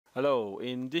Hello,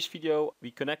 in this video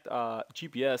we connect our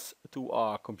GPS to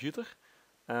our computer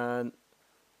and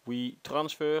we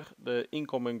transfer the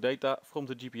incoming data from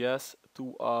the GPS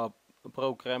to a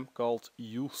program called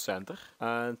UCenter.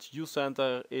 And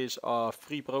UCenter is a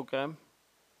free program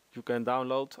you can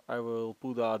download. I will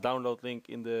put a download link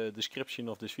in the description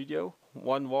of this video.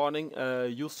 One warning,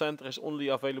 UCenter is only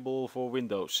available for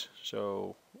Windows,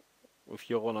 so if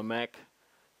you're on a Mac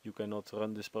you cannot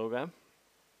run this program.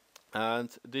 And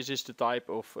this is the type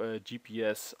of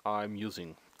GPS I'm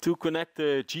using. To connect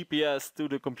the GPS to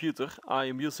the computer, I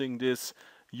am using this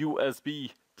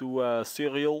USB to a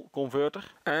serial converter.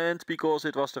 And because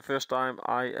it was the first time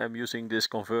I am using this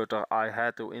converter, I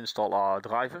had to install a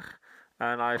driver.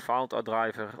 And I found a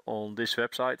driver on this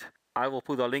website. I will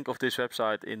put a link of this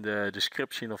website in the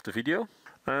description of the video.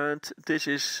 And this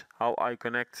is how I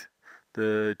connect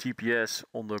the GPS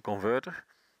on the converter.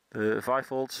 The 5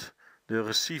 volts. The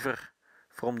receiver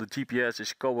from the GPS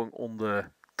is going on the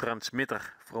transmitter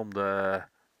from the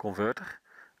converter,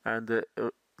 and the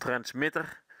transmitter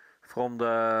from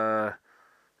the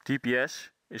GPS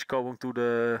is going to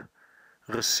the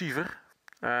receiver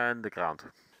and the ground.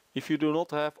 If you do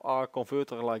not have a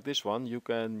converter like this one, you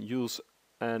can use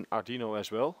an Arduino as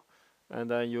well,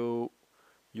 and then you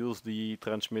use the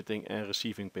transmitting and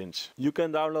receiving pins. You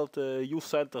can download the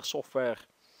UCenter software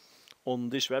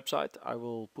on this website. I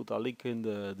will put a link in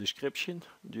the description.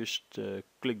 Just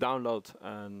click download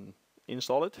and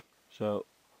install it. So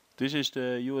this is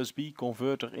the USB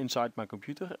converter inside my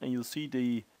computer, and you'll see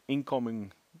the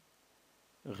incoming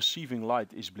receiving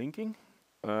light is blinking.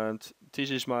 And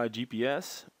this is my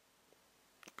GPS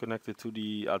connected to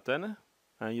the antenna,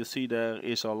 and you see there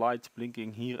is a light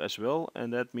blinking here as well,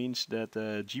 and that means that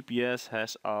the GPS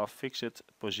has a fixed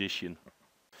position.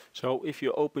 So if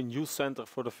you open UCenter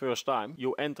for the first time,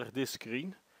 you enter this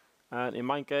screen, and in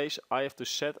my case I have to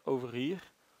set over here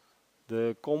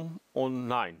the COM on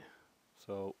 9.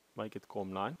 So make it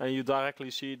COM 9, and you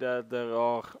directly see that there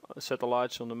are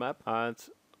satellites on the map, and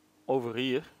over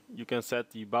here you can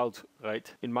set the baud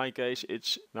rate. In my case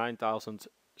it's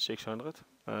 9600,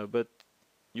 but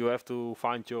you have to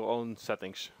find your own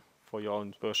settings for your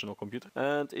own personal computer.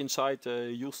 And inside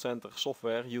the UCenter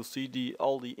software you'll see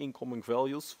all the incoming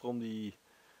values from the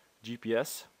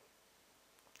GPS.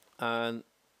 And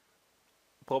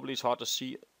probably it's hard to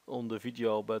see on the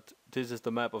video, but this is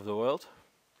the map of the world.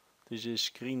 This is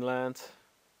Greenland,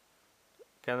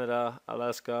 Canada,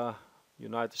 Alaska,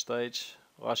 United States,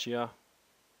 Russia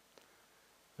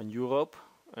and Europe.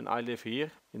 And I live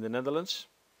here in the Netherlands.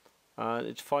 And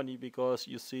it's funny because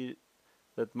you see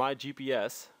that my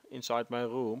GPS inside my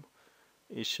room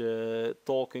is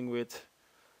talking with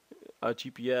a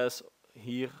GPS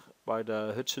here by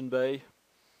the Hudson Bay,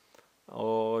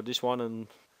 or this one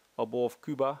above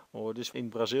Cuba, or this in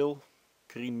Brazil.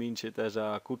 Green means it has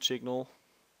a good signal,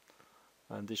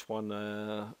 and this one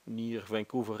near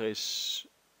Vancouver is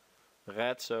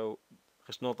red, so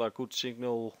there's not a good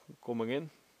signal coming in.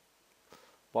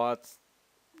 But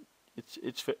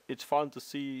it's fun to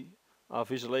see a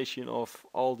visualization of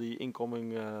all the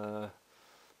incoming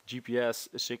GPS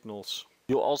signals.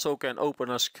 You also can open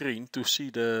a screen to see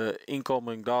the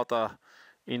incoming data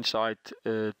inside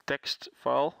a text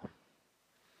file.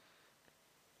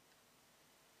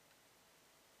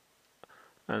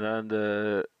 And then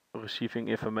the receiving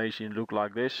information look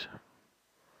like this.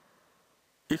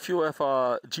 If you have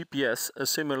a GPS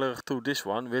similar to this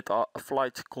one with a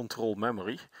flight control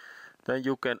memory, then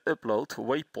you can upload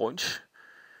waypoints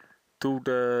to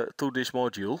this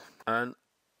module. And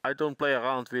I don't play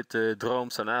around with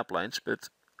drones and airplanes, but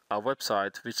a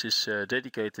website which is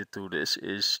dedicated to this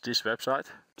is this website.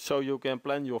 So you can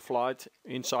plan your flight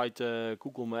inside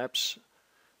Google Maps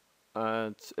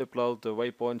and upload the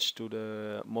waypoints to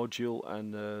the module,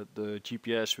 and the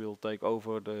GPS will take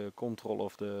over the control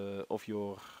of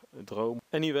your drone.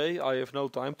 Anyway, I have no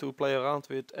time to play around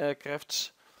with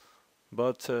aircrafts.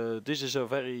 But this is a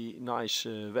very nice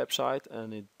website,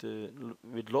 and it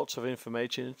with lots of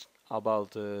information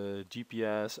about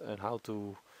GPS and how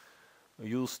to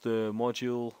use the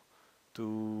module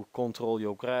to control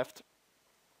your craft.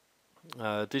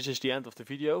 This is the end of the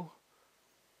video.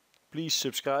 Please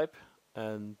subscribe,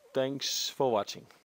 and thanks for watching.